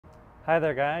Hi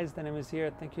there guys, the name is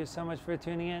here. Thank you so much for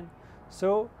tuning in.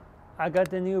 So I got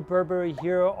the new Burberry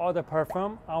Hero Eau De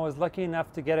Parfum. I was lucky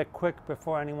enough to get it quick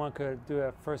before anyone could do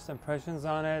a first impressions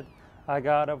on it. I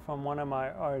got it from one of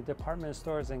our department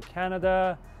stores in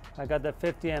Canada. I got the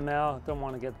 50 ml. Don't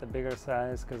want to get the bigger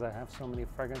size because I have so many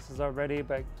fragrances already,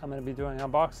 but I'm going to be doing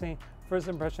unboxing. First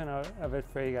impression of it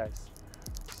for you guys.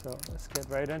 So let's get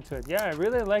right into it. Yeah, I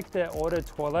really liked the Eau de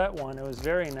Toilette one. It was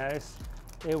very nice.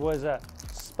 It was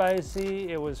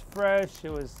spicy, it was fresh,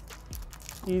 it was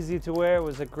easy to wear. It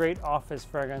was a great office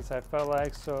fragrance, I felt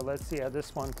like. So let's see how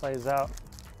this one plays out.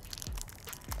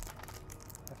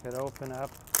 I could open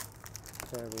up.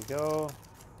 There we go.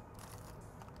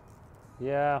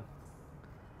 Yeah,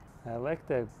 I like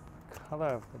the color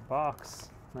of the box.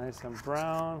 Nice and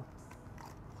brown.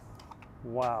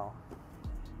 Wow.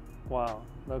 Wow,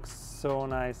 looks so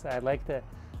nice. I like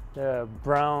the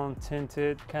brown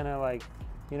tinted, kind of like,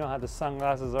 you know how the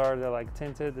sunglasses are, they're like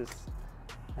tinted.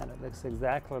 And it looks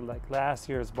exactly like last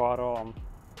year's bottle.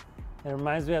 It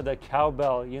reminds me of the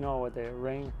cowbell, you know, with the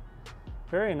ring.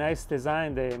 Very nice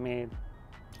design they made.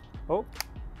 Oh,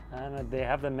 and they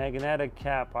have the magnetic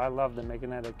cap. I love the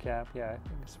magnetic cap. Yeah, I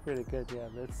think it's pretty good. Yeah,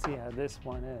 let's see how this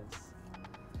one is.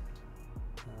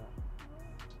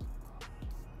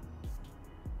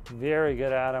 Very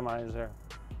good atomizer.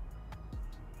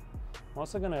 I'm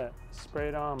also gonna spray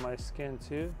it on my skin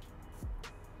too.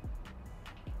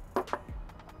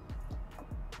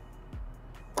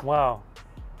 Wow.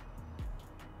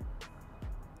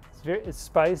 It's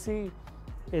spicy.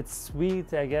 It's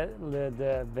sweet. I get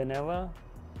the vanilla.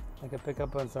 I can pick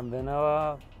up on some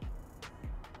vanilla.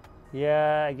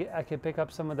 Yeah, I can pick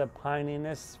up some of the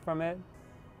pininess from it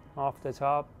off the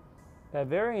top.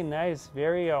 Very nice.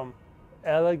 Very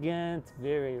elegant,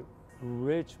 very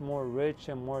rich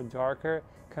and more darker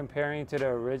comparing to the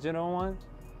original one.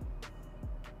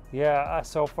 Yeah,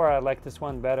 so far I like this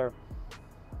one better.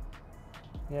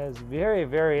 Yeah, it's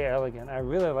very elegant. I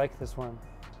really like this one.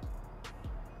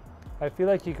 I feel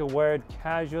like you could wear it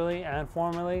casually and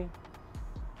formally.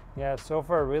 Yeah, so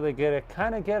far really good. I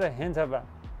kind of get a hint of a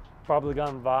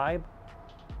bubblegum vibe.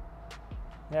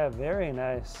 Yeah, very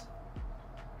nice.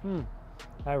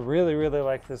 I really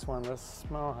like this one. Let's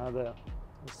smell how it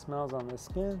smells on the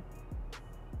skin.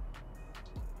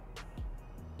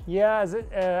 Yeah,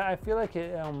 I feel like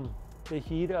the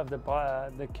heat of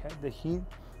the heat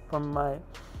from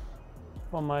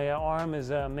my arm is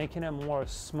making it more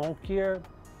smokier,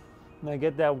 and I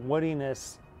get that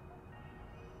woodiness.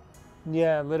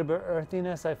 Yeah, a little bit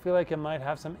earthiness. I feel like it might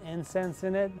have some incense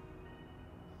in it,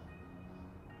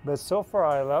 but so far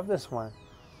I love this one.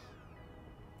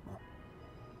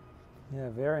 Yeah,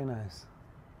 very nice.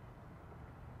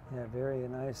 Yeah, very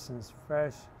nice and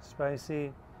fresh,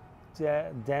 spicy,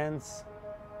 dense.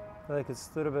 I feel like it's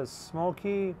a little bit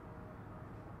smoky,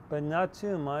 but not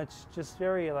too much. Just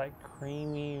very like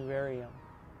creamy, very.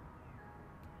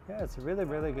 Yeah, it's a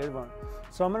really good one.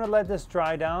 So I'm gonna let this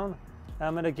dry down.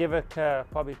 I'm gonna give it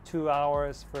probably 2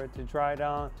 hours for it to dry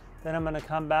down. Then I'm gonna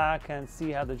come back and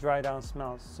see how the dry down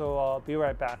smells. So I'll be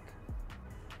right back.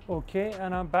 Okay,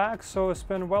 and I'm back. So it's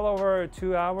been well over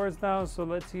 2 hours now, so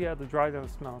let's see how the dry down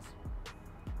smells.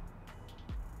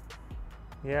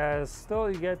 Yeah, still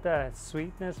you get that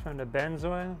sweetness from the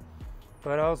benzoin,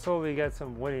 but also we get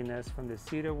some woodiness from the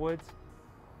cedar woods.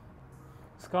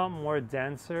 It's got more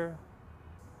denser.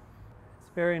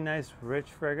 It's very nice,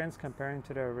 rich fragrance comparing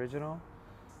to the original.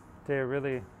 They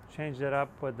really changed it up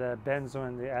with the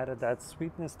benzoin. They added that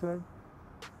sweetness to it.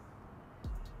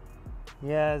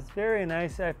 Yeah, it's very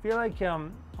nice. I feel like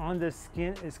on the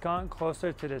skin, it's gotten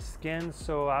closer to the skin.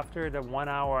 So after the 1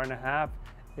 hour and a half,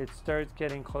 it starts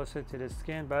getting closer to the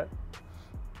skin, but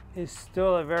it's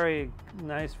still a very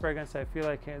nice fragrance. I feel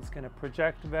like it's going to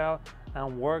project well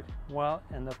and work well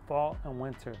in the fall and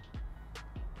winter.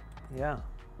 Yeah.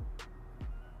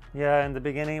 Yeah, in the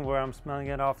beginning where I'm smelling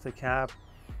it off the cap,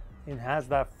 it has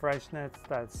that freshness,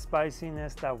 that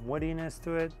spiciness, that woodiness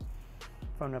to it.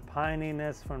 From the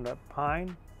pininess from the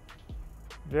pine.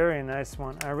 Very nice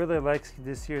one. I really like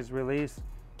this year's release.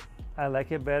 I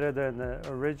like it better than the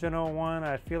original one.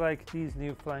 I feel like these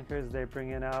new flankers they're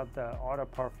bringing out, the Eau De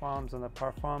Parfums and the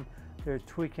Parfum, they're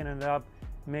tweaking it up,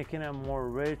 making it more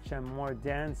rich and more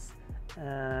dense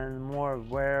and more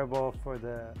wearable for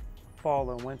the fall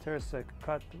and winter, so it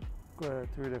can cut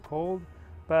through the cold.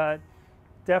 But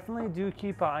definitely do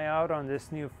keep an eye out on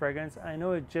this new fragrance. I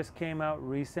know it just came out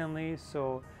recently,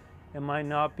 so it might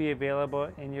not be available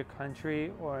in your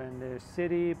country or in the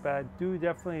city, but do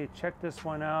definitely check this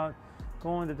one out.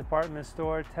 Go in the department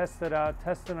store, test it out,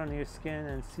 test it on your skin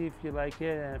and see if you like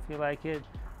it, and if you like it,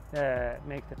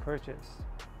 make the purchase.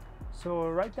 So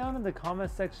write down in the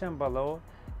comment section below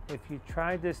if you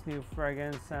tried this new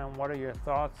fragrance and what are your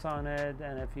thoughts on it,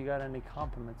 and if you got any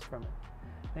compliments from it.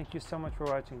 Thank you so much for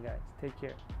watching, guys. Take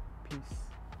care. Peace.